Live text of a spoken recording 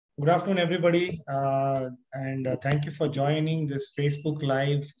Good afternoon, everybody, and thank you for joining this Facebook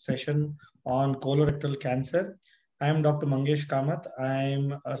Live session on colorectal cancer. I am Dr. 𝐊𝐚𝐧𝐠𝐞𝐬𝐡. I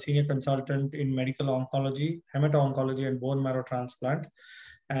am a senior consultant in medical oncology, hemato-oncology, and bone marrow transplant.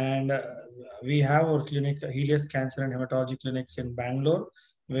 And we have our clinic, Helios Cancer and Hematology Clinics in Bangalore,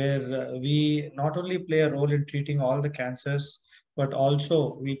 where we not only play a role in treating all the cancers, but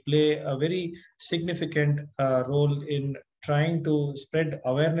also we play a very significant role in trying to spread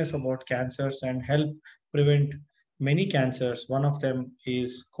awareness about cancers and help prevent many cancers. One of them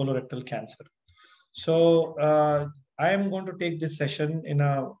is colorectal cancer. So I am going to take this session in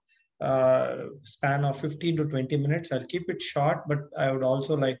a span of 15 to 20 minutes. I'll keep it short, but I would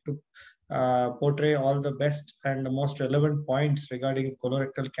also like to portray all the best and the most relevant points regarding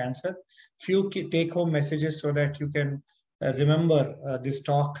colorectal cancer. Few key take-home messages so that you can remember this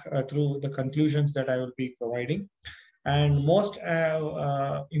talk through the conclusions that I will be providing. And most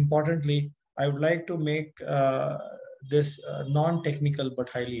importantly, I would like to make this non-technical but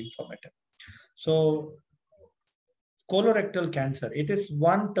highly informative. So colorectal cancer, it is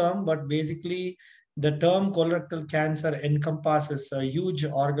one term, but basically the term colorectal cancer encompasses a huge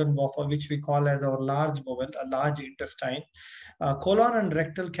organ buffer, which we call as our large bowel, a large intestine. Colon and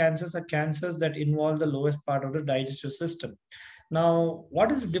rectal cancers are cancers that involve the lowest part of the digestive system. Now,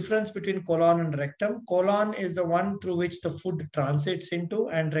 what is the difference between colon and rectum? Colon is the one through which the food transits into,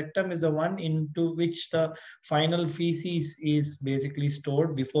 and rectum is the one into which the final feces is basically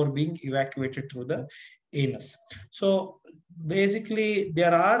stored before being evacuated through the anus. So basically,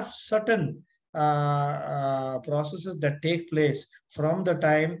 there are certain processes that take place from the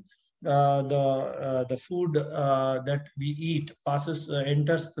time the food that we eat enters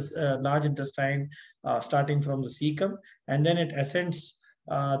the large intestine, starting from the cecum, and then it ascends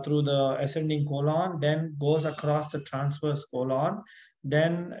through the ascending colon, then goes across the transverse colon,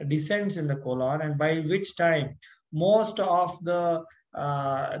 then descends in the colon, and by which time most of the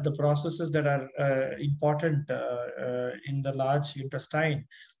processes that are important in the large intestine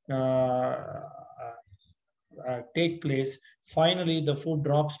take place. Finally, the food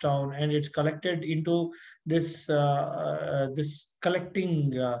drops down and it's collected into this this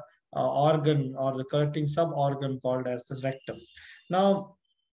collecting organ, or the collecting sub-organ called as the rectum. Now,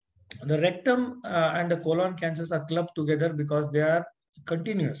 the rectum and the colon cancers are clubbed together because they are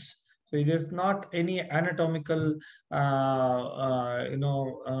continuous. So there's not any anatomical,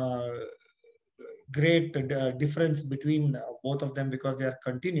 great difference between both of them because they are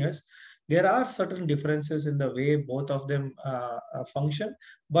continuous. There are certain differences in the way both of them function,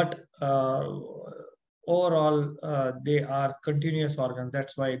 but overall they are continuous organs.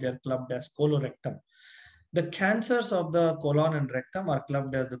 That's why they're clubbed as colorectum. The cancers of the colon and rectum are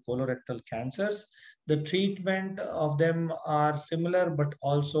clubbed as the colorectal cancers. The treatment of them are similar but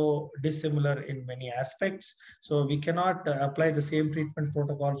also dissimilar in many aspects. So we cannot apply the same treatment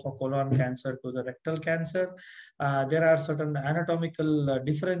protocol for colon cancer to the rectal cancer. There are certain anatomical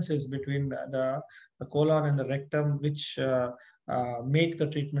differences between the colon and the rectum, which make the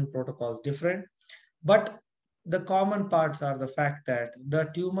treatment protocols different. But the common parts are the fact that the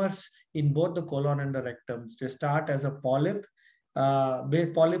tumors in both the colon and the rectum, they start as a polyp.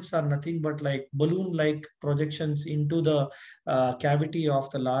 Polyps are nothing but like balloon-like projections into the cavity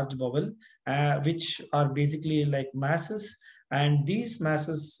of the large bowel, which are basically like masses. And these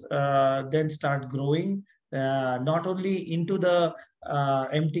masses then start growing not only into the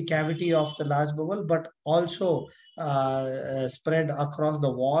empty cavity of the large bowel, but also spread across the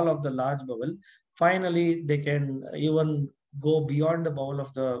wall of the large bowel. Finally, they can even go beyond the bowel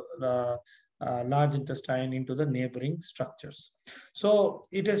of the large intestine into the neighboring structures. So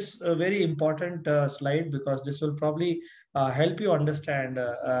it is a very important slide because this will probably help you understand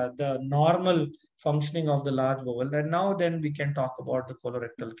the normal functioning of the large bowel. And now then we can talk about the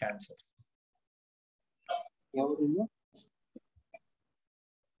colorectal cancer.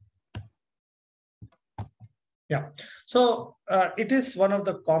 Yeah, so it is one of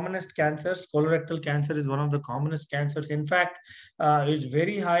the commonest cancers. Colorectal cancer is one of the commonest cancers. In fact, it's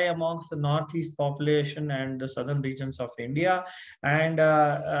very high amongst the northeast population and the southern regions of India. And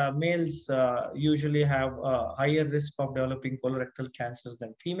males usually have a higher risk of developing colorectal cancers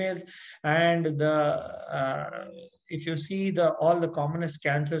than females. And if you see all the commonest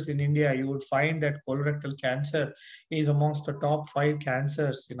cancers in India, you would find that colorectal cancer is amongst the top 5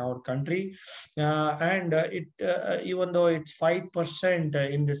 cancers in our country. Even though it's 5%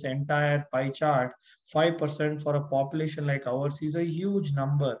 in this entire pie chart. 5% for a population like ours is a huge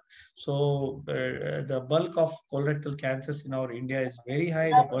number. So the bulk of colorectal cancers in our India is very high.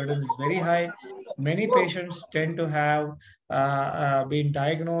 The burden is very high. Many patients tend to have been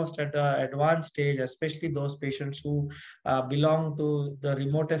diagnosed at an advanced stage, especially those patients who belong to the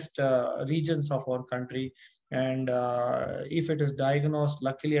remotest regions of our country. And if it is diagnosed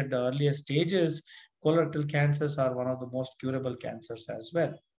luckily at the earliest stages, colorectal cancers are one of the most curable cancers as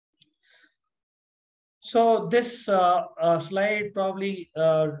well. So this slide probably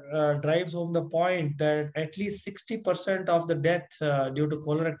drives home the point that at least 60% of the death due to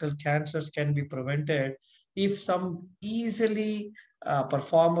colorectal cancers can be prevented if some easily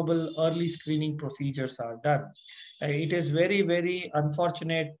performable early screening procedures are done. It is very, very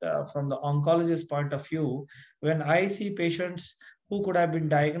unfortunate from the oncologist point of view when I see patients who could have been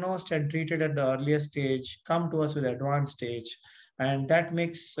diagnosed and treated at the earliest stage come to us with advanced stage. And that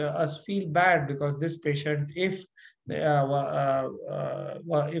makes us feel bad because this patient, if the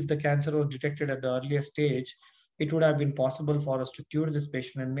cancer was detected at the earliest stage, it would have been possible for us to cure this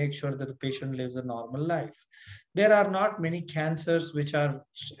patient and make sure that the patient lives a normal life. There are not many cancers which are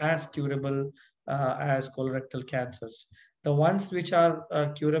as curable as colorectal cancers. The ones which are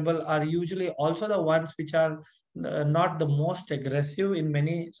curable are usually also the ones which are not the most aggressive in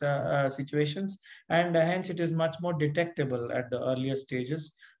many situations, and hence it is much more detectable at the earlier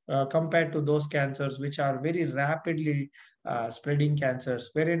stages compared to those cancers which are very rapidly spreading cancers,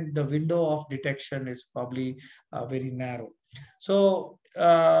 wherein the window of detection is probably very narrow. So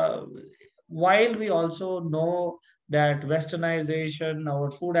while we also know that westernization, our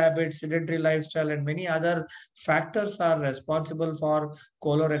food habits, sedentary lifestyle, and many other factors are responsible for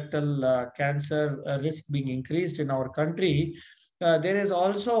colorectal cancer risk being increased in our country, there is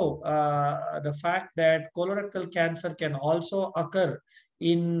also the fact that colorectal cancer can also occur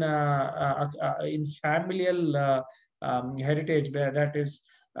in familial heritage, where that is,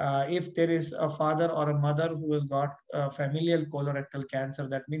 if there is a father or a mother who has got familial colorectal cancer,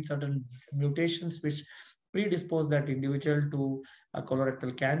 that means certain mutations which predispose that individual to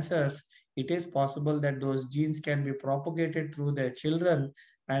colorectal cancers, it is possible that those genes can be propagated through their children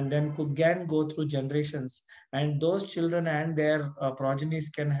and then can go through generations. And those children and their progenies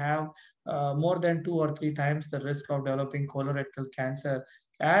can have more than 2 or 3 times the risk of developing colorectal cancer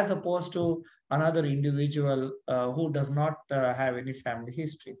as opposed to another individual who does not have any family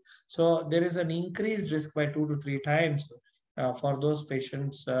history. So there is an increased risk by 2 to 3 times for those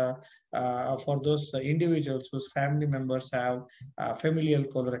patients, for those individuals whose family members have familial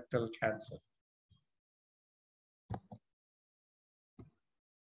colorectal cancer.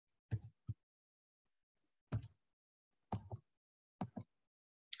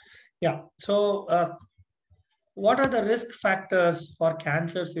 Yeah, so what are the risk factors for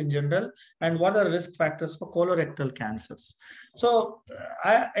cancers in general, and what are the risk factors for colorectal cancers? So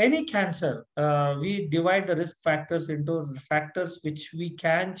any cancer, we divide the risk factors into factors which we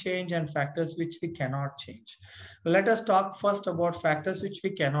can change and factors which we cannot change. Let us talk first about factors which we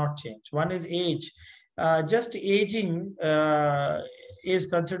cannot change. One is age. Just aging is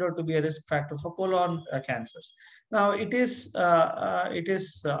considered to be a risk factor for colon cancers. Now, it is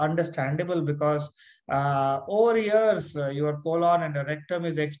understandable because over years, your colon and the rectum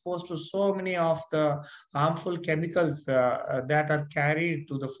is exposed to so many of the harmful chemicals that are carried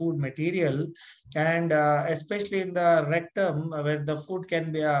to the food material, and especially in the rectum, where the food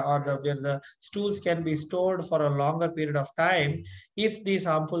can be where the stools can be stored for a longer period of time. If these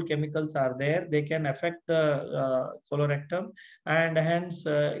harmful chemicals are there, they can affect the colorectum and hence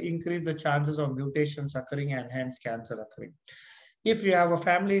increase the chances of mutations occurring and hence cancer occurring. If you have a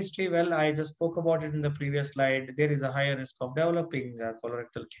family history, well, I just spoke about it in the previous slide, there is a higher risk of developing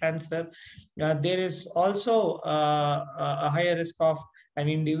colorectal cancer. There is also a higher risk of an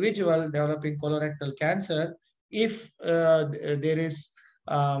individual developing colorectal cancer if there is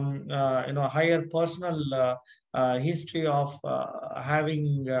higher personal history of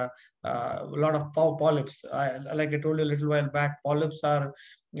having a lot of polyps. Like I told you a little while back, polyps are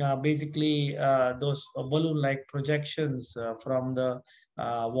basically those balloon-like projections from the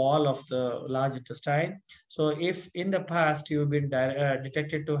wall of the large intestine. So if in the past you've been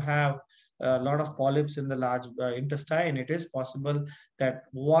detected to have a lot of polyps in the large intestine, it is possible that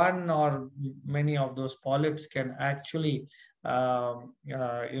one or many of those polyps can actually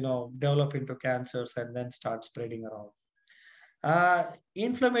develop into cancers and then start spreading around.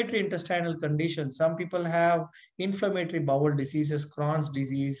 Inflammatory intestinal conditions. Some people have inflammatory bowel diseases, Crohn's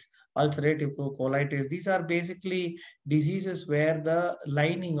disease, ulcerative colitis. These are basically diseases where the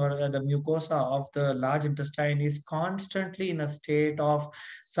lining or the mucosa of the large intestine is constantly in a state of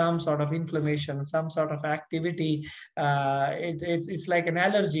some sort of inflammation, some sort of activity. It's like an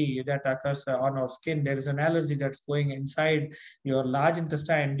allergy that occurs on our skin. There is an allergy that's going inside your large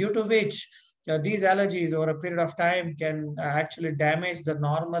intestine, due to which these allergies over a period of time can actually damage the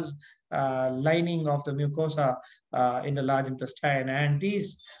normal lining of the mucosa in the large intestine. And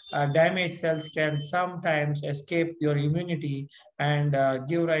these damaged cells can sometimes escape your immunity and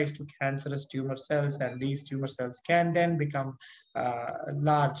give rise to cancerous tumor cells. And these tumor cells can then become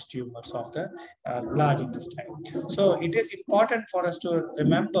large tumors of the large intestine. So it is important for us to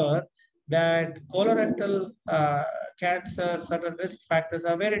remember that colorectal cancer, certain risk factors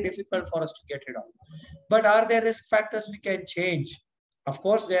are very difficult for us to get rid of. But are there risk factors we can change? Of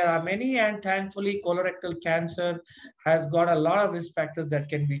course, there are many, and thankfully, colorectal cancer has got a lot of risk factors that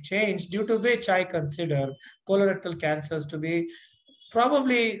can be changed, due to which I consider colorectal cancers to be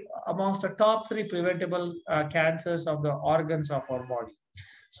probably amongst the top 3 preventable cancers of the organs of our body.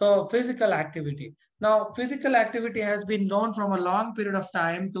 So physical activity. Now, physical activity has been known from a long period of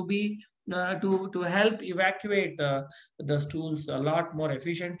time to be to help evacuate the stools a lot more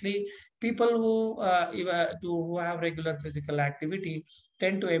efficiently. People who have regular physical activity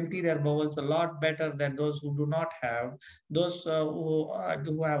tend to empty their bowels a lot better than those who do not have. Those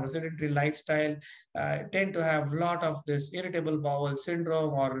who have a sedentary lifestyle tend to have a lot of this irritable bowel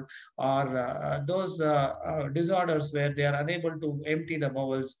syndrome, or those disorders where they are unable to empty the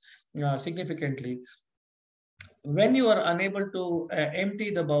bowels significantly. When you are unable to empty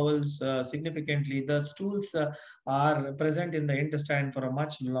the bowels significantly, the stools are present in the intestine for a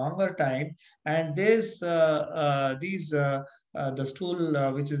much longer time, and the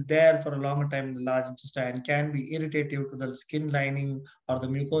stool which is there for a longer time in the large intestine can be irritative to the skin lining or the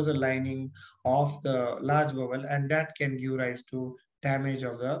mucosal lining of the large bowel, and that can give rise to damage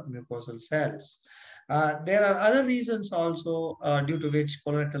of the mucosal cells. There are other reasons also due to which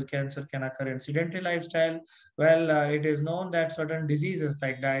colorectal cancer can occur in sedentary lifestyle. Well, it is known that certain diseases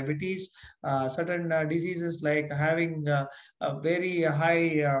like diabetes, certain diseases like having a very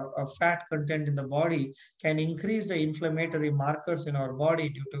high fat content in the body can increase the inflammatory markers in our body,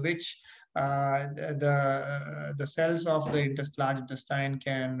 due to which the cells of the large intestine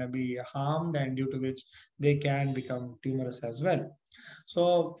can be harmed, and due to which they can become tumorous as well.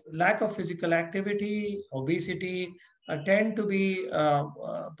 So lack of physical activity, obesity tend to be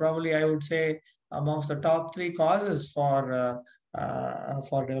probably, I would say, amongst the top 3 causes for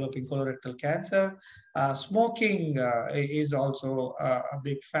developing colorectal cancer. Smoking is also a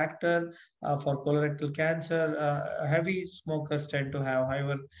big factor for colorectal cancer. Heavy smokers tend to have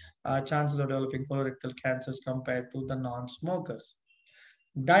higher chances of developing colorectal cancers compared to the non-smokers.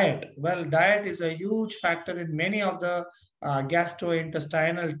 Diet. Well, diet is a huge factor in many of the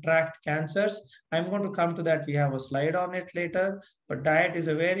gastrointestinal tract cancers. I'm going to come to that. We have a slide on it later. But diet is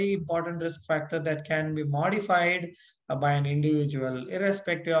a very important risk factor that can be modified by an individual,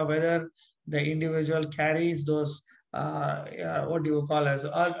 irrespective of whether the individual carries those what do you call as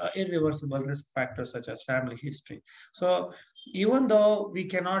irreversible risk factors such as family history. So even though we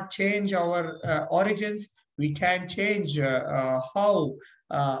cannot change our origins, we can change how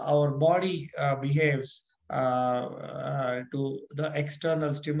our body behaves to the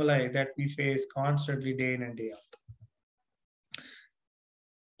external stimuli that we face constantly day in and day out.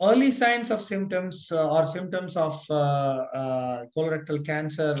 Early signs of symptoms or symptoms of colorectal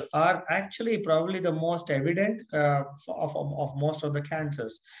cancer are actually probably the most evident of most of the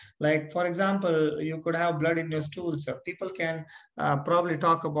cancers. Like, for example, you could have blood in your stools. People can probably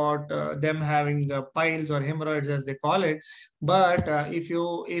talk about them having piles or hemorrhoids, as they call it. But if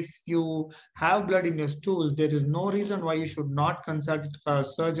you have blood in your stools, there is no reason why you should not consult a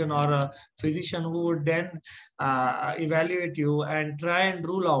surgeon or a physician who would then evaluate you and try and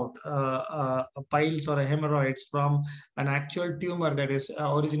rule out piles or hemorrhoids from an actual tumor that is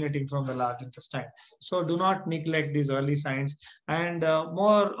originating from the large intestine. So do not neglect these early signs. And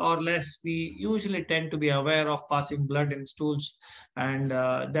more or less, we usually tend to be aware of passing blood in stools, and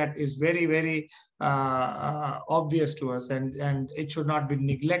that is very, very obvious to us, and it should not be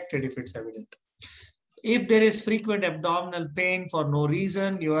neglected if it's evident. If there is frequent abdominal pain for no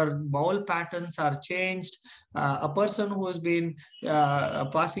reason, your bowel patterns are changed, a person who has been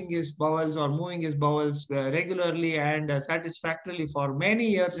passing his bowels or moving his bowels regularly and satisfactorily for many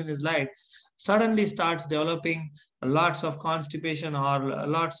years in his life suddenly starts developing lots of constipation or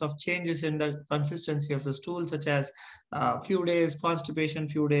lots of changes in the consistency of the stool, such as few days constipation,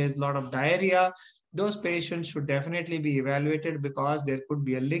 few days lot of diarrhea, those patients should definitely be evaluated because there could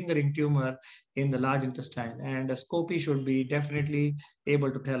be a lingering tumor in the large intestine, and a scopy should be definitely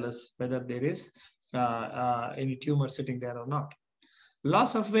able to tell us whether there is any tumor sitting there or not.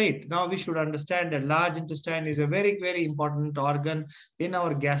 Loss of weight. Now we should understand that large intestine is a very, very important organ in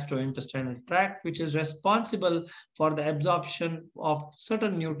our gastrointestinal tract, which is responsible for the absorption of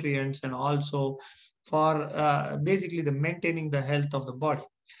certain nutrients and also for basically the maintaining the health of the body.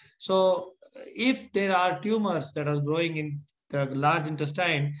 So if there are tumors that are growing in the large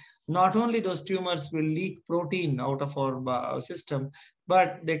intestine, not only those tumors will leak protein out of our system,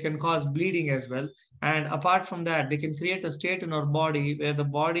 but they can cause bleeding as well. And apart from that, they can create a state in our body where the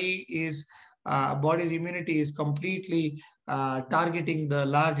body's immunity is completely targeting the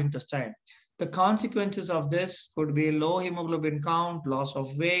large intestine. The consequences of this could be low hemoglobin count, loss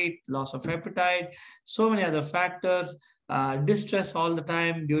of weight, loss of appetite, so many other factors, distress all the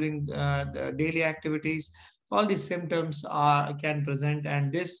time during the daily activities. All these symptoms can present,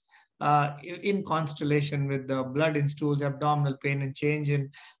 and this in constellation with the blood in stools, abdominal pain, and change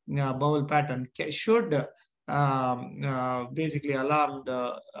in bowel pattern should basically alarm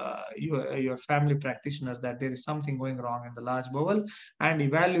your family practitioner that there is something going wrong in the large bowel, and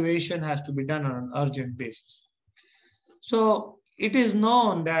evaluation has to be done on an urgent basis. So it is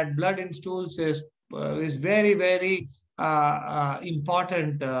known that blood in stools is very, very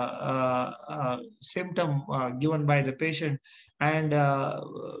important symptom given by the patient, and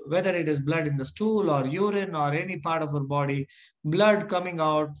whether it is blood in the stool or urine or any part of our body, blood coming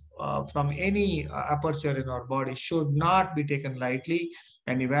out from any aperture in our body should not be taken lightly,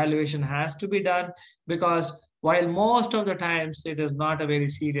 and evaluation has to be done, because while most of the times it is not a very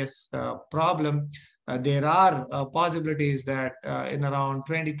serious problem, there are possibilities that in around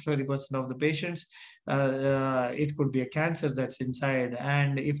 20 to 30% of the patients, it could be a cancer that's inside.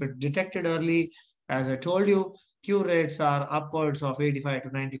 And if it's detected early, as I told you, cure rates are upwards of 85 to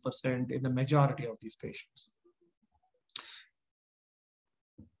 90% in the majority of these patients.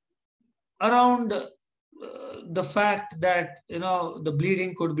 Around the fact that the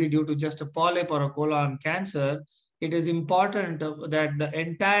bleeding could be due to just a polyp or a colon cancer, it is important that the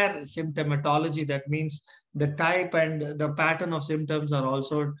entire symptomatology, that means the type and the pattern of symptoms, are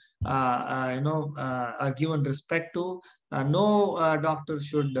also are given respect to. No doctor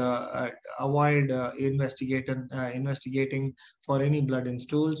should avoid investigating for any blood in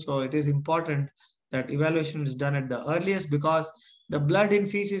stool. So it is important that evaluation is done at the earliest, because the blood in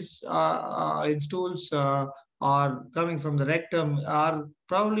feces in stools or coming from the rectum are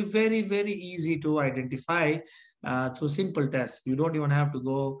probably very, very easy to identify through simple tests. You don't even have to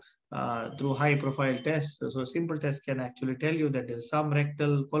go through high profile tests. So simple tests can actually tell you that there is some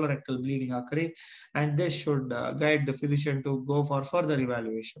colorectal bleeding occurring, and this should guide the physician to go for further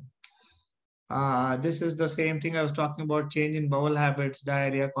evaluation. This is the same thing I was talking about: change in bowel habits,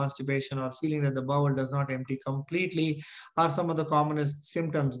 diarrhea, constipation, or feeling that the bowel does not empty completely are some of the commonest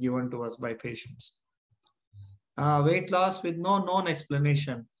symptoms given to us by patients. Weight loss with no known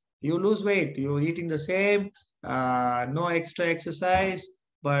explanation. You lose weight, you're eating the same, no extra exercise,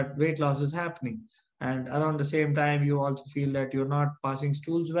 but weight loss is happening. And around the same time, you also feel that you're not passing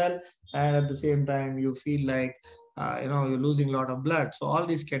stools well, and at the same time, you feel like you're losing a lot of blood. So all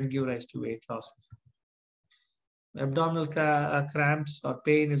these can give rise to weight loss. Abdominal cramps or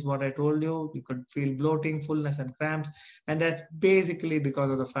pain is what I told you. You could feel bloating, fullness, and cramps, and that's basically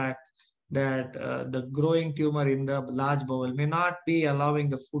because of the fact that the growing tumor in the large bowel may not be allowing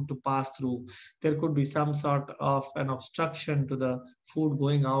the food to pass through. There could be some sort of an obstruction to the food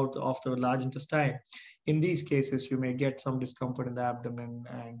going out of the large intestine. In these cases, you may get some discomfort in the abdomen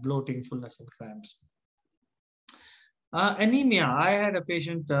and bloating, fullness, and cramps. Anemia. I had a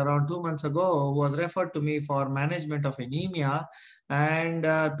patient around 2 months ago who was referred to me for management of anemia, and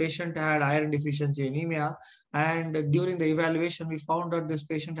patient had iron deficiency anemia. And during the evaluation, we found out this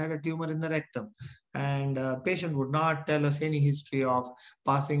patient had a tumor in the rectum, and patient would not tell us any history of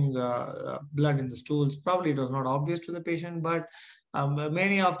passing blood in the stools. Probably it was not obvious to the patient, but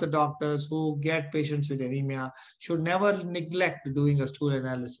many of the doctors who get patients with anemia should never neglect doing a stool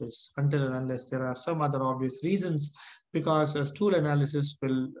analysis until and unless there are some other obvious reasons, because a stool analysis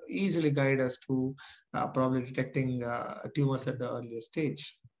will easily guide us to probably detecting tumors at the earliest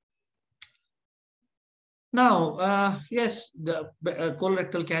stage. Now, yes, the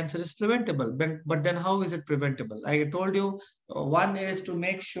colorectal cancer is preventable, but then how is it preventable? I told you, one is to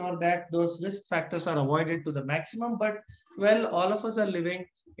make sure that those risk factors are avoided to the maximum, but well, all of us are living.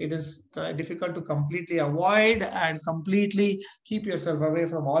 It is difficult to completely avoid and completely keep yourself away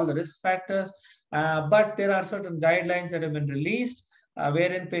from all the risk factors. But there are certain guidelines that have been released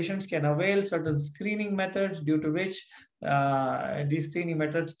wherein patients can avail certain screening methods due to which these screening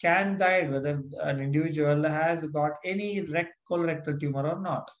methods can guide whether an individual has got any colorectal tumor or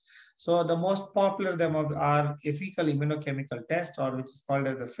not. So the most popular them are a fecal immunochemical test, or which is called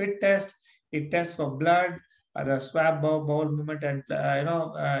as the FIT test. It tests for blood, the swab bowel movement, and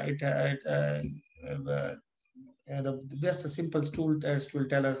just a simple stool test will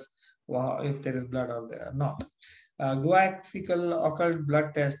tell us if there is blood or there not. 𝐷𝐴𝐴 fecal occult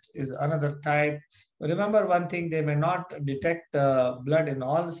blood test is another type. Remember one thing, they may not detect blood in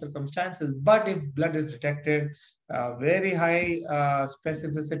all the circumstances, but if blood is detected, very high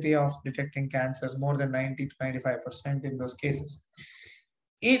specificity of detecting cancers, more than 90 to 95% in those cases.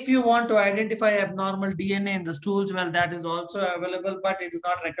 If you want to identify abnormal DNA in the stools, well, that is also available, but it is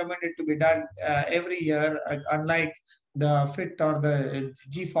not recommended to be done every year, unlike the FIT or the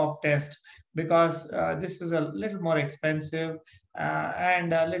GFOP test, because this is a little more expensive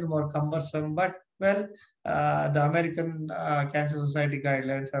and a little more cumbersome. But well, the American Cancer Society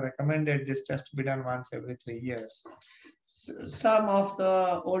guidelines have recommended this test to be done once every 3 years. Some of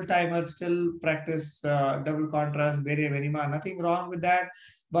the old timers still practice double contrast barium enema. Nothing wrong with that,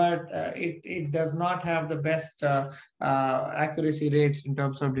 but it does not have the best accuracy rates in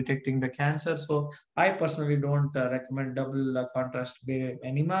terms of detecting the cancer. So I personally don't recommend double contrast barium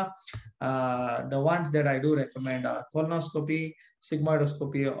enema. The ones that I do recommend are colonoscopy,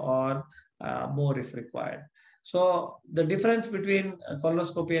 sigmoidoscopy, or more if required. So the difference between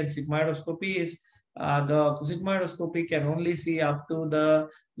colonoscopy and sigmoidoscopy is the sigmoidoscopy can only see up to the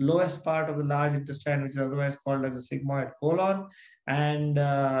lowest part of the large intestine, which is otherwise called as a sigmoid colon. And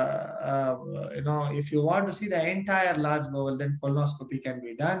if you want to see the entire large bowel, then colonoscopy can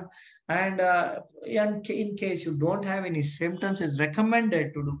be done. And in case you don't have any symptoms, it's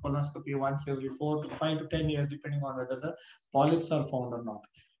recommended to do colonoscopy once every 4 to 5 to 10 years, depending on whether the polyps are found or not.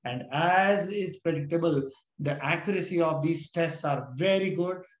 And as is predictable, the accuracy of these tests are very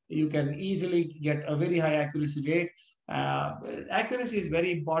good. You can easily get a very high accuracy rate. Accuracy is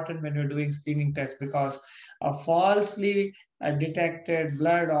very important when you're doing screening tests, because a falsely detected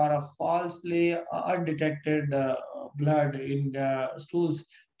blood or a falsely undetected blood in stools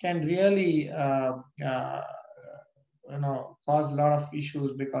can really cause a lot of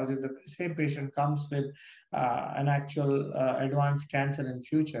issues, because if the same patient comes with an actual advanced cancer in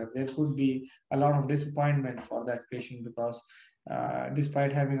future, there could be a lot of disappointment for that patient, because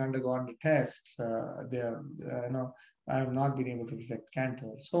despite having undergone the tests, I have not been able to detect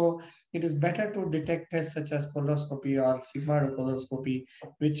cancer. So it is better to detect tests such as colonoscopy or sigmoidoscopy,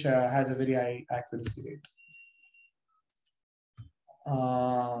 which has a very high accuracy rate.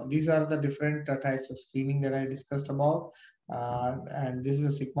 These are the different types of screening that I discussed about. And this is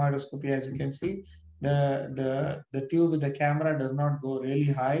a sigmoidoscopy. As you can see, the tube with the camera does not go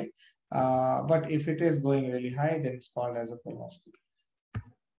really high. But if it is going really high, then it's called as a colonoscopy.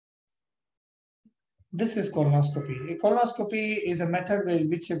 This is colonoscopy. A colonoscopy is a method by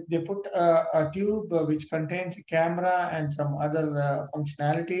which they put a tube which contains a camera and some other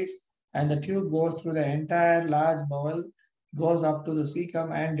functionalities, and the tube goes through the entire large bowel, goes up to the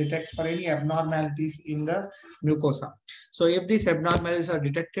cecum, and detects for any abnormalities in the mucosa. So if these abnormalities are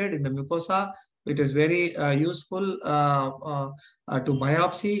detected in the mucosa, it is very useful to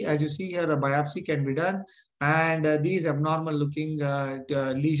biopsy. As you see here, the biopsy can be done, and these abnormal looking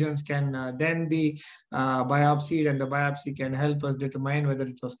lesions can then be biopsied, and the biopsy can help us determine whether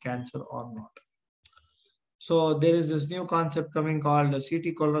it was cancer or not. So there is this new concept coming called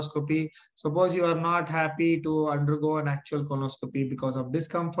CT colonoscopy. Suppose you are not happy to undergo an actual colonoscopy because of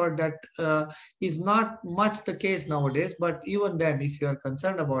discomfort. That is not much the case nowadays, but even then, if you are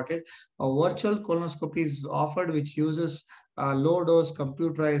concerned about it, a virtual colonoscopy is offered, which uses a low-dose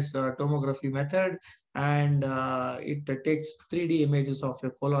computerized tomography method, and it takes 3D images of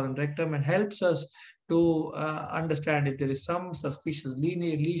your colon and rectum and helps us to understand if there is some suspicious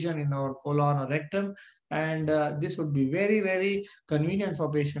lesion in our colon or rectum. And this would be very, very convenient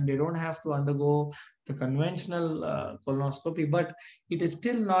for patients. They don't have to undergo the conventional colonoscopy, but it is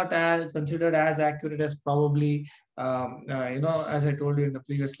still not as considered as accurate as probably, as I told you in the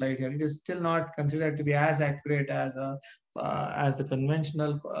previous slide here, it is still not considered to be as accurate as the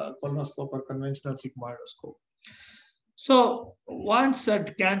conventional colonoscope or conventional sigmoidoscope. So once a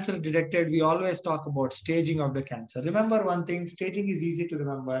cancer detected, we always talk about staging of the cancer. Remember one thing, staging is easy to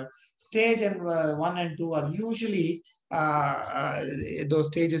remember. Stage 1 and 2 are usually those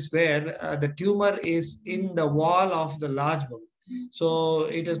stages where the tumor is in the wall of the large bowel. So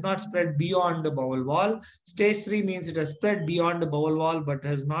it has not spread beyond the bowel wall. Stage 3 means it has spread beyond the bowel wall, but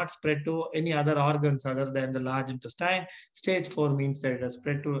has not spread to any other organs other than the large intestine. Stage 4 means that it has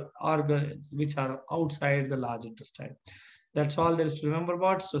spread to organs which are outside the large intestine. That's all there is to remember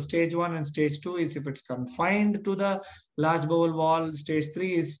about. So stage 1 and stage 2 is if it's confined to the large bowel wall. Stage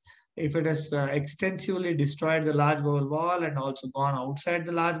 3 is if it has extensively destroyed the large bowel wall and also gone outside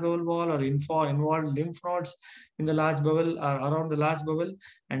the large bowel wall or involved lymph nodes in the large bowel or around the large bowel.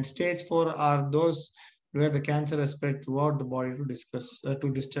 And stage 4 are those where the cancer has spread throughout the body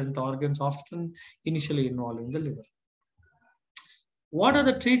to distant organs, often initially involving the liver. What are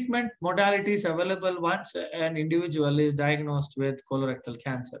the treatment modalities available once an individual is diagnosed with colorectal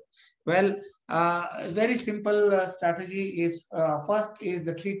cancer? Well, very simple strategy is first is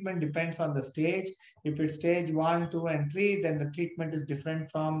the treatment depends on the stage. If it's stage 1, 2, and 3, then the treatment is different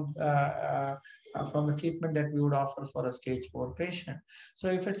from the treatment that we would offer for a stage 4 patient. So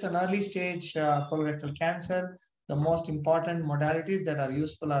if it's an early stage colorectal cancer, the most important modalities that are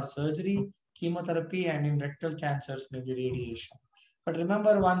useful are surgery, chemotherapy, and in rectal cancers, maybe radiation. But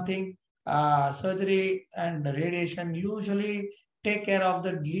remember one thing, surgery and radiation usually take care of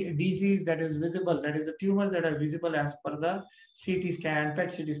the disease that is visible, that is the tumors that are visible as per the CT scan,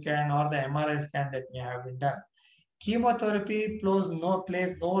 PET CT scan, or the MRI scan that may have been done. Chemotherapy plays no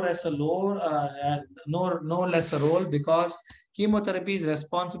less a role because chemotherapy is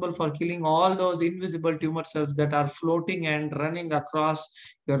responsible for killing all those invisible tumor cells that are floating and running across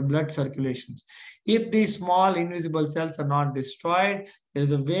your blood circulations. If these small invisible cells are not destroyed, there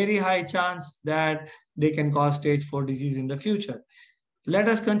is a very high chance that they can cause stage 4 disease in the future. Let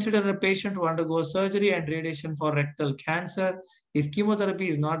us consider a patient who undergoes surgery and radiation for rectal cancer. If chemotherapy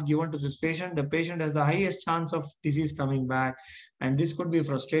is not given to this patient, the patient has the highest chance of disease coming back, and this could be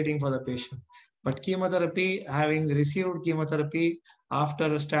frustrating for the patient. But chemotherapy, having received chemotherapy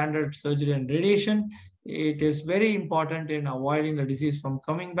after a standard surgery and radiation, it is very important in avoiding the disease from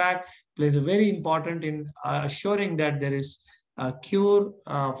coming back, plays a very important in assuring that there is a cure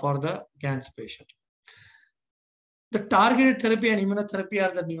for the cancer patient. The targeted therapy and immunotherapy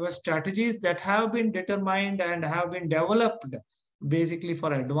are the newest strategies that have been determined and have been developed basically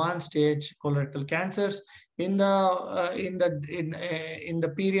for advanced stage colorectal cancers. In the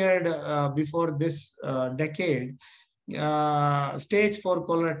period before this decade, stage 4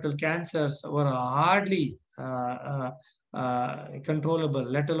 colorectal cancers were hardly controllable,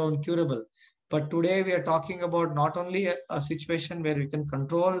 let alone curable. But today we are talking about not only a situation where we can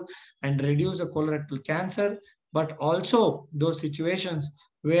control and reduce a colorectal cancer, but also those situations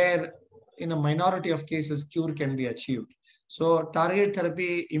where in a minority of cases, cure can be achieved. So targeted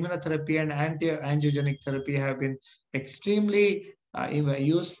therapy, immunotherapy, and anti-angiogenic therapy have been extremely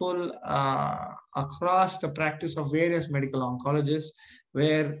useful across the practice of various medical oncologists,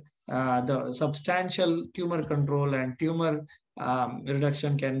 where the substantial tumor control and tumor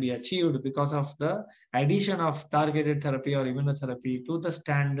reduction can be achieved because of the addition of targeted therapy or immunotherapy to the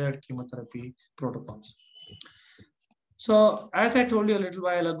standard chemotherapy protocols. So as I told you a little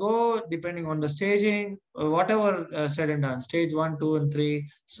while ago, depending on the staging, whatever said and done, stage 1, 2, and 3,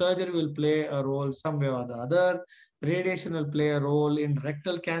 surgery will play a role some way or the other. Radiation will play a role in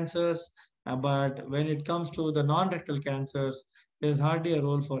rectal cancers, but when it comes to the non-rectal cancers, there's hardly a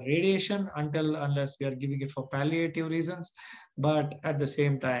role for radiation unless we are giving it for palliative reasons. But at the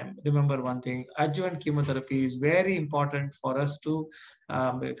same time, remember one thing, adjuvant chemotherapy is very important for us to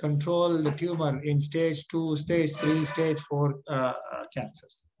control the tumor in stage 2, stage 3, stage 4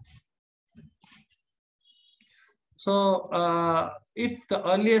 cancers. So if the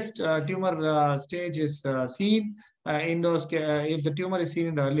earliest tumor stage is seen in those, if the tumor is seen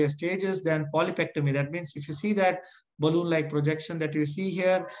in the earliest stages, then polypectomy, that means if you see that balloon-like projection that you see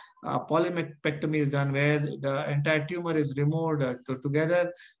here, polypectomy is done where the entire tumor is removed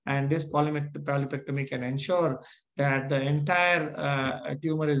together, and this polypectomy can ensure that the entire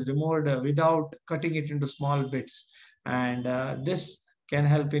tumor is removed without cutting it into small bits, and this can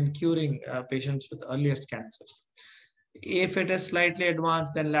help in curing patients with earliest cancers. If it is slightly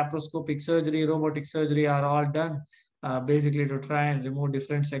advanced, then laparoscopic surgery, robotic surgery are all done basically to try and remove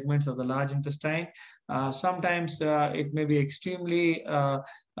different segments of the large intestine. Sometimes it may be extremely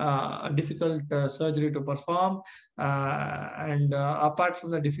difficult surgery to perform. And apart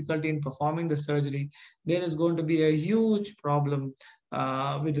from the difficulty in performing the surgery, there is going to be a huge problem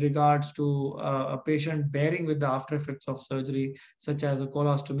with regards to a patient bearing with the after effects of surgery, such as a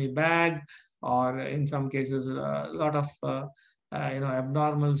colostomy bag, or in some cases, a lot of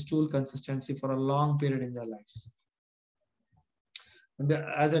abnormal stool consistency for a long period in their lives.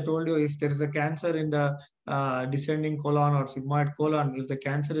 as I told you, if there is a cancer in the descending colon or sigmoid colon, if the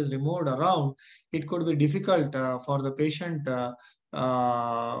cancer is removed around, it could be difficult for the patient, for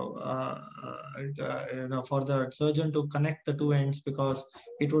the surgeon to connect the two ends, because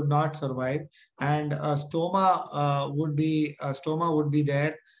it would not survive, and a stoma would be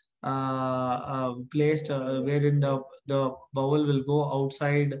there, placed wherein the bowel will go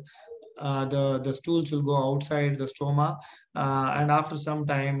outside, the stools will go outside the stoma, and after some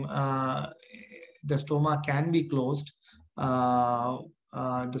time, the stoma can be closed. The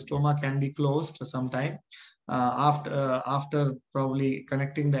stoma can be closed sometime after probably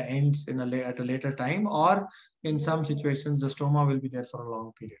connecting the ends at a later time, or in some situations the stoma will be there for a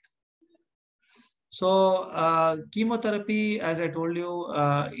long period. So chemotherapy, as I told you,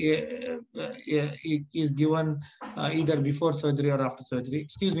 is given either before surgery or after surgery.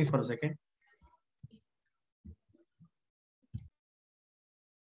 Excuse me for a second.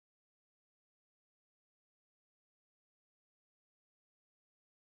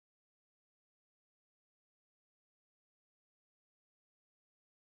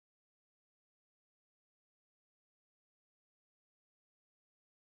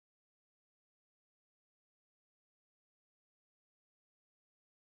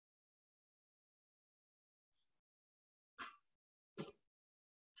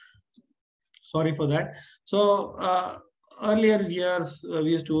 Sorry for that. So earlier years,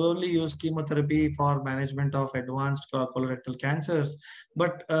 we used to only use chemotherapy for management of advanced colorectal cancers.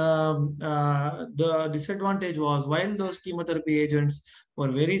 But the disadvantage was, while those chemotherapy agents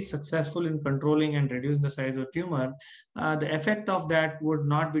were very successful in controlling and reducing the size of tumor, the effect of that would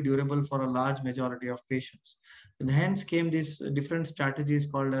not be durable for a large majority of patients. And hence came these different strategies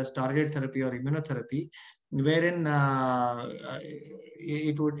called as target therapy or immunotherapy, wherein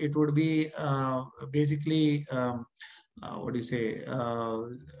it would be basically what do you say,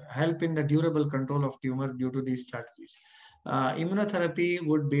 help in the durable control of tumor due to these strategies. Immunotherapy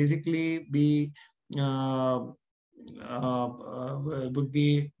would basically be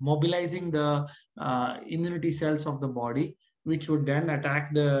mobilizing the immunity cells of the body, which would then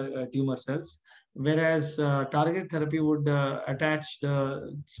attack the tumor cells. Whereas target therapy would attach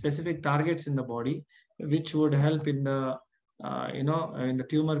the specific targets in the body, which would help in the in the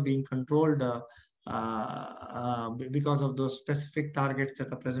tumor being controlled because of those specific targets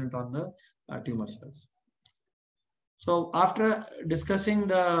that are present on the tumor cells. So after discussing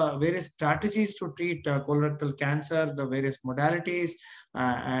the various strategies to treat colorectal cancer, the various modalities,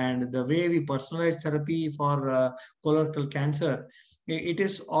 and the way we personalize therapy for colorectal cancer, it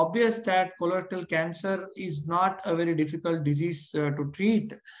is obvious that colorectal cancer is not a very difficult disease to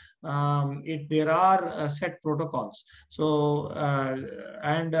treat. There are set protocols. So,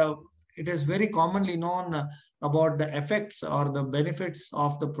 it is very commonly known about the effects or the benefits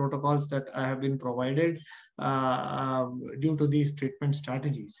of the protocols that have been provided due to these treatment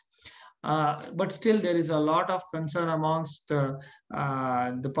strategies. But still, there is a lot of concern amongst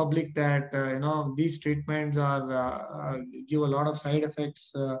the public that these treatments give a lot of side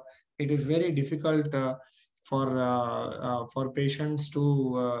effects. It is very difficult for patients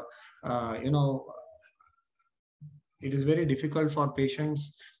to it is very difficult for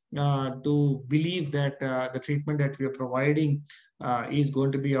patients to believe that the treatment that we are providing is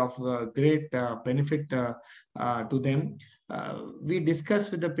going to be of great benefit to them. We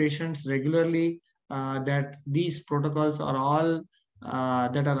discuss with the patients regularly that these protocols are all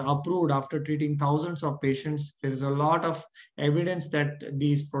that are approved after treating thousands of patients. There is a lot of evidence that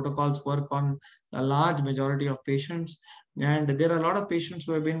these protocols work on a large majority of patients. And there are a lot of patients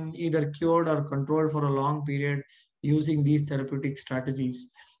who have been either cured or controlled for a long period using these therapeutic strategies.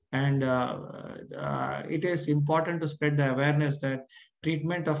 And it is important to spread the awareness that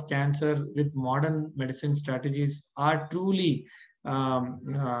treatment of cancer with modern medicine strategies are truly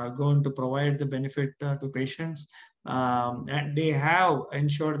going to provide the benefit to patients. And they have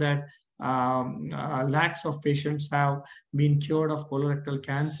ensured that lakhs of patients have been cured of colorectal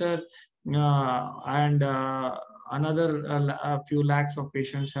cancer, and another a few lakhs of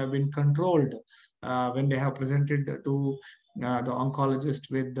patients have been controlled when they have presented to the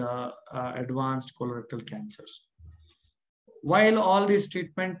oncologist with advanced colorectal cancers. While all these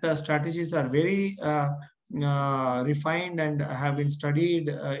treatment strategies are very refined and have been studied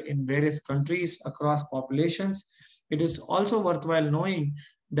in various countries across populations, it is also worthwhile knowing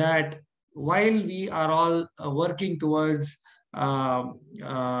that while we are all working towards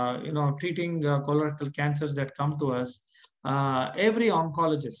treating colorectal cancers that come to us, every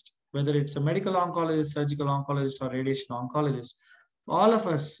oncologist, whether it's a medical oncologist, surgical oncologist, or radiation oncologist, all of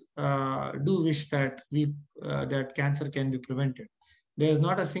us do wish that that cancer can be prevented. There is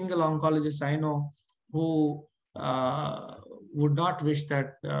not a single oncologist I know who would not wish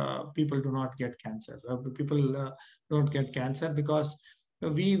that people do not get cancer. People don't get cancer because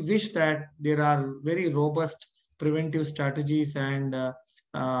we wish that there are very robust preventive strategies and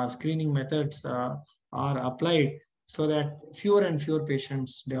screening methods are applied so that fewer and fewer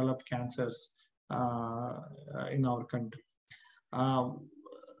patients develop cancers in our country.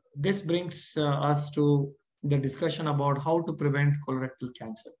 This brings us to the discussion about how to prevent colorectal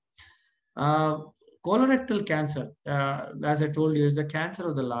cancer. Colorectal cancer, as I told you, is the cancer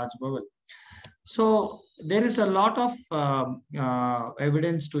of the large bowel. So there is a lot of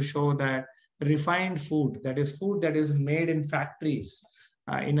evidence to show that refined food, that is food that is made in factories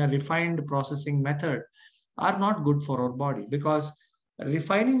in a refined processing method, are not good for our body, because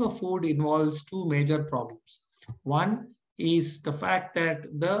refining of food involves two major problems. One is the fact that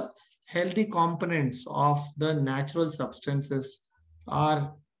the healthy components of the natural substances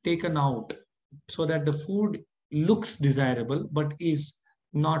are taken out so that the food looks desirable but is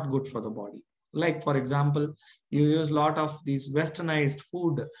not good for the body. Like, for example, you use a lot of these westernized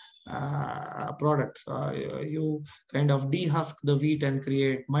food products. You kind of dehusk the wheat and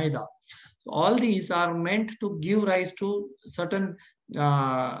create maida. So all these are meant to give rise to certain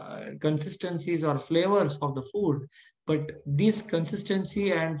consistencies or flavors of the food, but this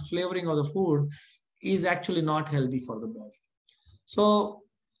consistency and flavoring of the food is actually not healthy for the body. So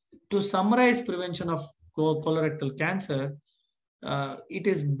to summarize prevention of colorectal cancer, it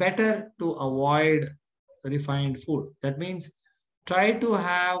is better to avoid refined food. That means try to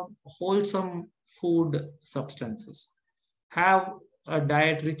have wholesome food substances. Have a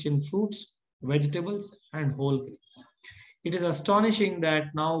diet rich in fruits, vegetables, and whole grains. It is astonishing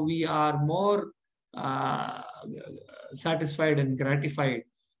that now we are more satisfied and gratified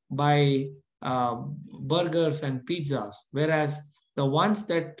by burgers and pizzas, whereas the ones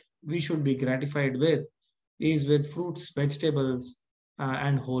that we should be gratified with is with fruits, vegetables,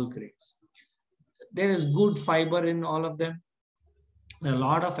 and whole grains. There is good fiber in all of them. A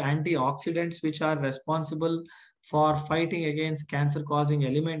lot of antioxidants which are responsible for fighting against cancer-causing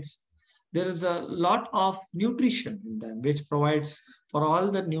elements. There is a lot of nutrition in them, which provides for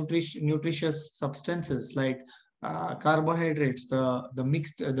all the nutritious substances like carbohydrates, the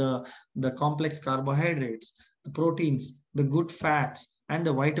mixed, the complex carbohydrates, the proteins, the good fats, and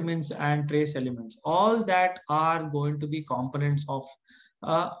the vitamins and trace elements. All that are going to be components of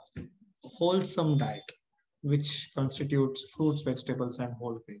a wholesome diet, which constitutes fruits, vegetables, and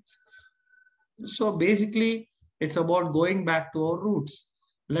whole grains. So basically, it's about going back to our roots.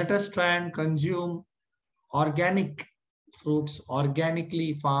 Let us try and consume organic fruits,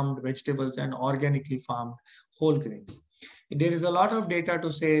 organically farmed vegetables, and organically farmed whole grains. There is a lot of data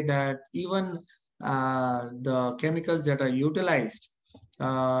to say that even the chemicals that are utilized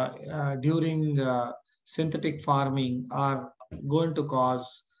during synthetic farming are going to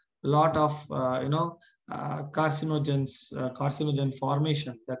cause a lot of carcinogen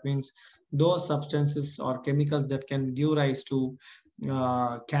formation. That means those substances or chemicals that can give rise to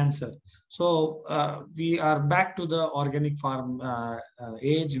cancer. So we are back to the organic farm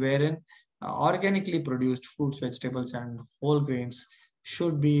age, wherein organically produced fruits, vegetables, and whole grains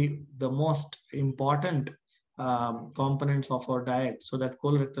should be the most important components of our diet so that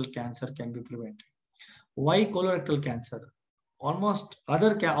colorectal cancer can be prevented. Why colorectal cancer? Almost all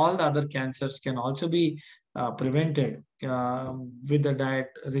the other cancers can also be prevented with the diet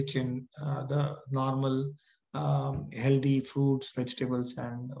rich in the normal healthy fruits, vegetables,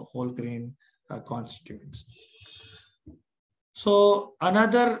 and whole grain constituents. So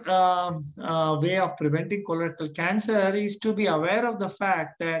another way of preventing colorectal cancer is to be aware of the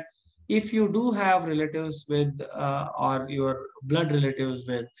fact that if you do have relatives with or your blood relatives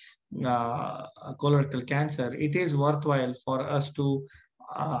with colorectal cancer, it is worthwhile for us to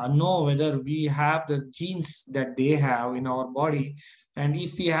know whether we have the genes that they have in our body. And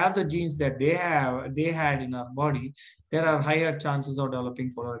if we have the genes that they had in our body, there are higher chances of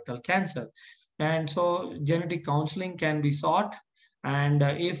developing colorectal cancer. And so genetic counseling can be sought. And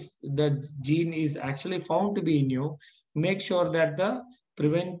if the gene is actually found to be in you, make sure that the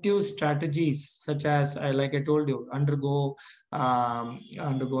preventive strategies, such as, like I told you, undergo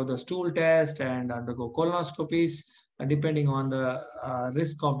the stool test and undergo colonoscopies, depending on the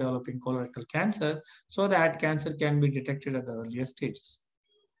risk of developing colorectal cancer, so that cancer can be detected at the earliest stages.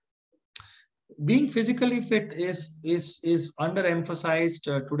 Being physically fit is underemphasized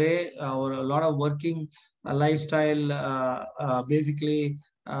today. Or a lot of working lifestyle basically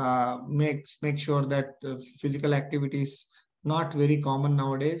make sure that physical activities not very common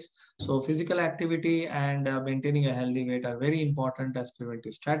nowadays. So physical activity and maintaining a healthy weight are very important as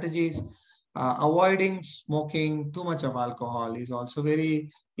preventive strategies. Avoiding smoking too much of alcohol is also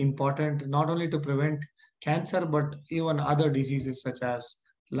very important, not only to prevent cancer, but even other diseases such as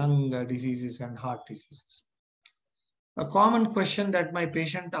lung diseases and heart diseases. A common question that my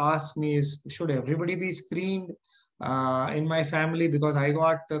patient asks me is, should everybody be screened in my family because I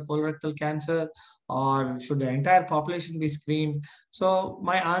got colorectal cancer, or should the entire population be screened? So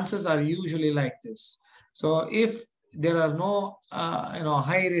my answers are usually like this. So if there are no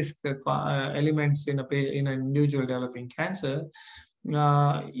high risk elements in an individual developing cancer,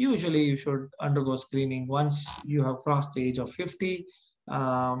 usually you should undergo screening once you have crossed the age of 50,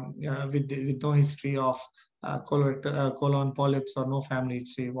 with no history of colon polyps or no family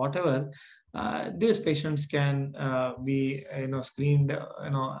history, whatever. These patients can be screened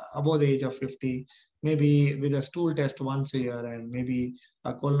above the age of 50, maybe with a stool test once a year and maybe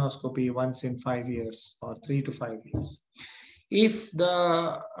a colonoscopy once in 5 years or 3 to 5 years. If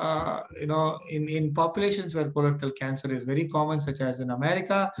the in populations where colorectal cancer is very common, such as in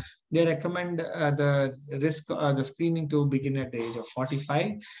America, they recommend the screening to begin at the age of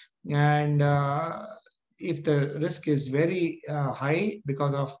 45. And if the risk is very high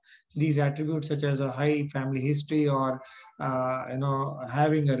because of these attributes, such as a high family history or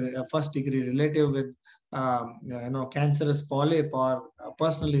having a first degree relative with cancerous polyp, or a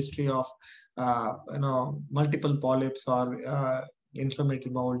personal history of multiple polyps or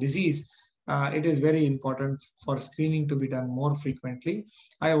inflammatory bowel disease, it is very important for screening to be done more frequently.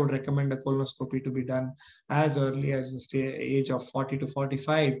 I would recommend a colonoscopy to be done as early as the age of 40 to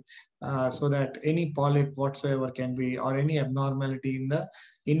 45, so that any polyp whatsoever can be, or any abnormality in the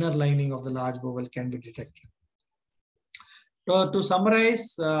inner lining of the large bowel can be detected. So to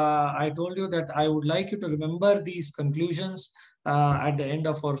summarize, I told you that I would like you to remember these conclusions at the end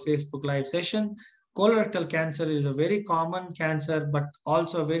of our Facebook Live session. Colorectal cancer is a very common cancer, but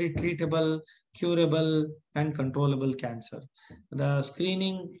also a very treatable, curable, and controllable cancer. The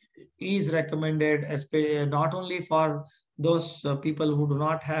screening is recommended, not only for those people who do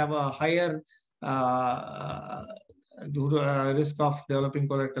not have a higher risk of developing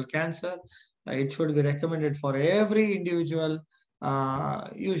colorectal cancer. It should be recommended for every individual,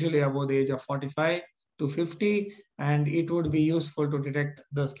 usually above the age of 45 to 50, and it would be useful to detect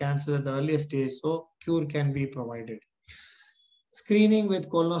those cancers at the earliest stage so cure can be provided. Screening with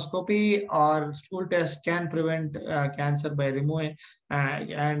colonoscopy or stool test can prevent cancer by removing,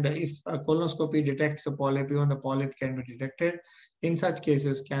 and if a colonoscopy detects the polyp, even the polyp can be detected. In such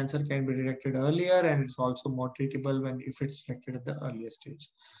cases, cancer can be detected earlier, and it's also more treatable if it's detected at the earliest stage.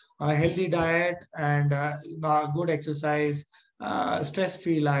 A healthy diet and good exercise,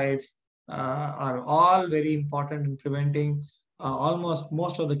 stress-free life are all very important in preventing almost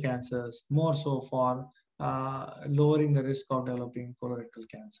most of the cancers, more so for lowering the risk of developing colorectal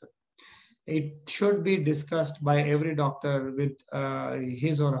cancer. It should be discussed by every doctor with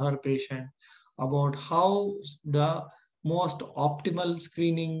his or her patient about how the most optimal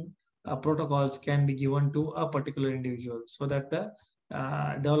screening protocols can be given to a particular individual, so that the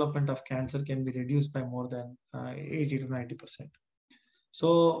development of cancer can be reduced by more than 80 to 90%.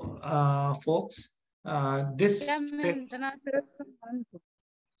 So, folks, this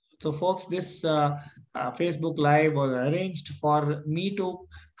Facebook Live was arranged for me to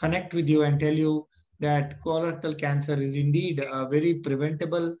connect with you and tell you that colorectal cancer is indeed a very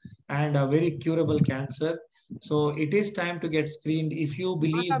preventable and a very curable cancer. So it is time to get screened. If you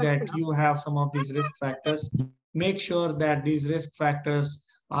believe that you have some of these risk factors, make sure that these risk factors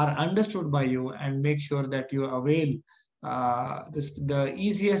are understood by you, and make sure that you avail the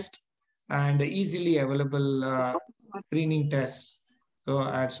easiest and easily available screening tests.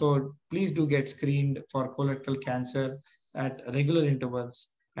 So please do get screened for colorectal cancer at regular intervals,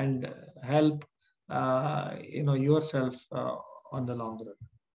 and help yourself on the long run.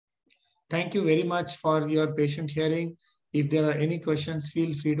 Thank you very much for your patient hearing. If there are any questions,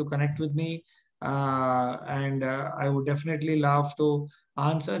 feel free to connect with me, and I would definitely love to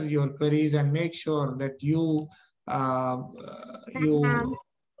answer your queries and make sure that you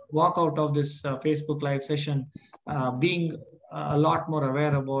walk out of this Facebook Live session being a lot more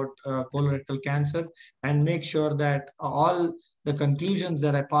aware about colorectal cancer, and make sure that all the conclusions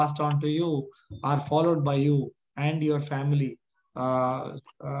that I passed on to you are followed by you and your family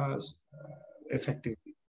effectively.